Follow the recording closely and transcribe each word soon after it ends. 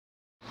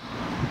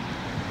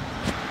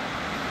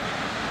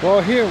Well,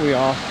 here we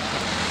are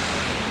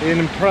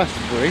in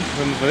Prestbury,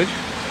 village,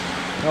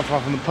 not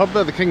far from the pub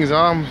there, the King's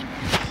Arms.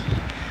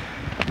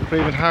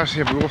 Private house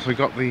here, but we've also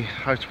got the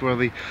house where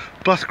the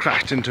bus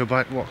crashed into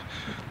about, what,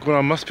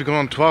 must be going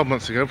on 12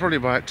 months ago, probably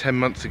about 10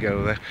 months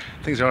ago there.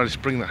 I think it's early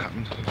spring that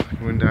happened,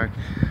 going down.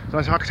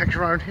 Nice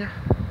architecture around here.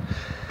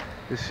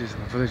 This is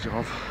the village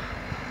of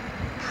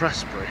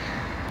Prestbury.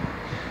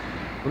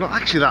 We're not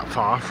actually that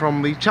far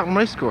from the Cheltenham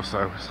racecourse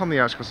though. It's on the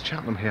outskirts of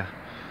Cheltenham here.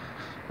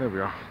 There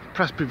we are,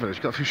 Prestbury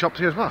village. Got a few shops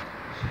here as well,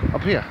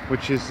 up here,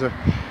 which is,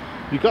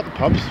 you've got the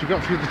pubs, you've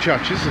got a few of the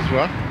churches as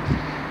well.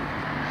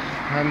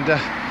 And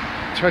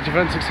church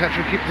events,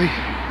 etc. Keep the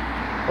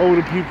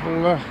older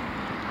people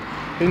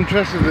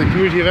interested in the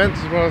community events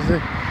as well as the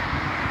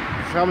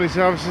family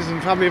services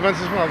and family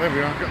events as well. There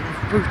we are, got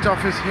the post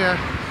office here.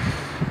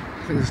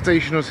 I think the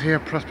stationers here,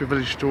 Prestbury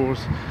village stores.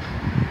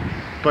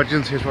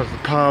 Budgeons here as well as the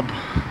pub.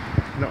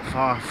 Not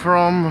far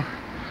from,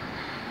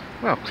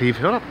 well, Cleve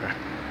Hill up there.